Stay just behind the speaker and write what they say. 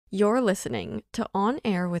You're listening to On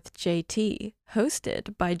Air with JT,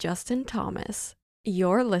 hosted by Justin Thomas.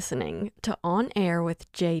 You're listening to On Air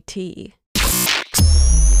with JT.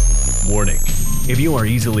 Warning. If you are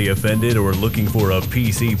easily offended or looking for a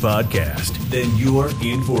PC podcast, then you're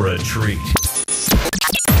in for a treat.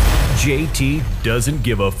 JT doesn't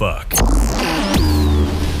give a fuck.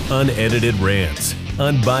 Unedited rants,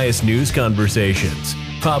 unbiased news conversations,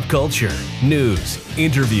 pop culture, news,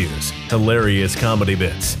 interviews, hilarious comedy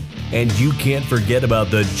bits, and you can't forget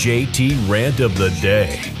about the JT Rant of the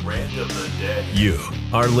Day. You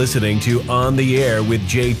are listening to On the Air with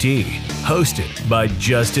JT, hosted by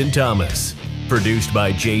Justin Thomas. Produced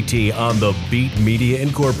by JT on The Beat Media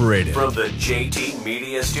Incorporated. From the JT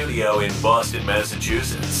Media Studio in Boston,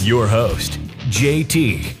 Massachusetts. Your host,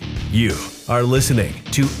 JT. You are listening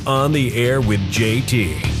to On the Air with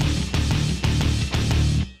JT.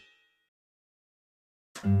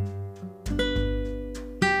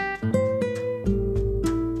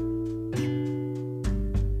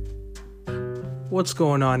 What's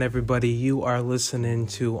going on, everybody? You are listening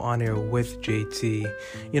to On Air with JT.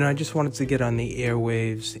 I just wanted to get on the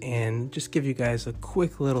airwaves and just give you guys a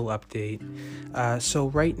quick little update. So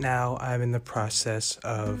right now, I'm in the process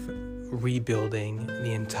of rebuilding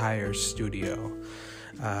the entire studio.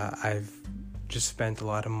 I've just spent a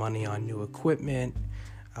lot of money on new equipment.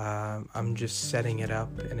 I'm just setting it up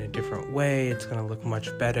in a different way. It's going to look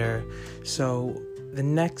much better. So the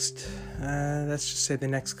next, let's just say the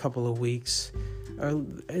next couple of weeks, or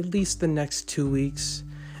at least the next 2 weeks,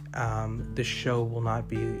 the show will not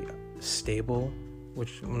be stable,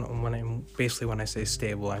 which when I say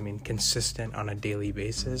stable, I mean consistent on a daily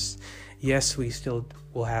basis. Yes, we still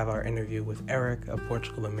will have our interview with Eric of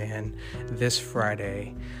Portugal the Man this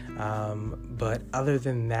Friday, but other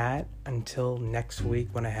than that, until next week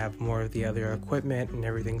when I have more of the other equipment and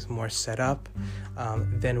everything's more set up,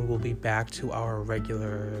 then we'll be back to our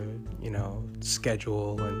regular,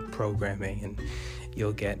 schedule and programming, and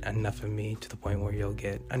you'll get enough of me to the point where you'll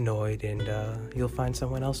get annoyed and you'll find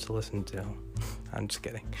someone else to listen to. I'm just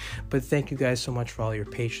kidding. But thank you guys so much for all your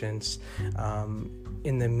patience.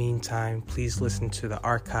 In the meantime, please listen to the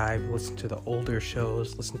archive, listen to the older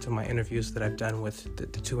shows, listen to my interviews that I've done with the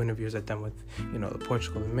 2 interviews I've done with, the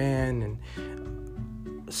Portugal the Man, and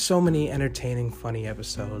so many entertaining, funny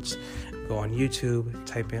episodes. Go on YouTube,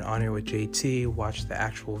 type in On Air with JT, watch the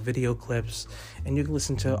actual video clips, and you can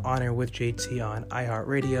listen to On Air with JT on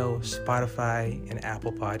iHeartRadio, Spotify, and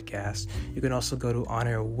Apple Podcasts. You can also go to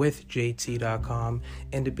onairwithjt.com,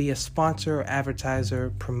 and to be a sponsor or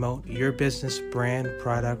advertiser, promote your business, brand,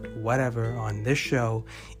 product, whatever on this show,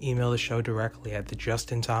 email the show directly at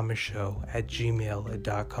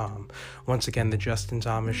thejustinthomasshow@gmail.com. Once again,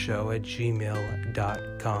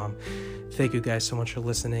 thejustinthomasshow@gmail.com. Thank you guys so much for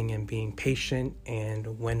listening and being patient,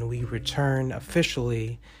 and when we return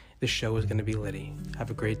officially, the show is going to be litty.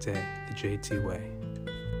 Have a great day, the JT way.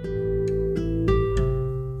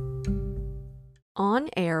 On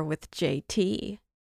Air with JT.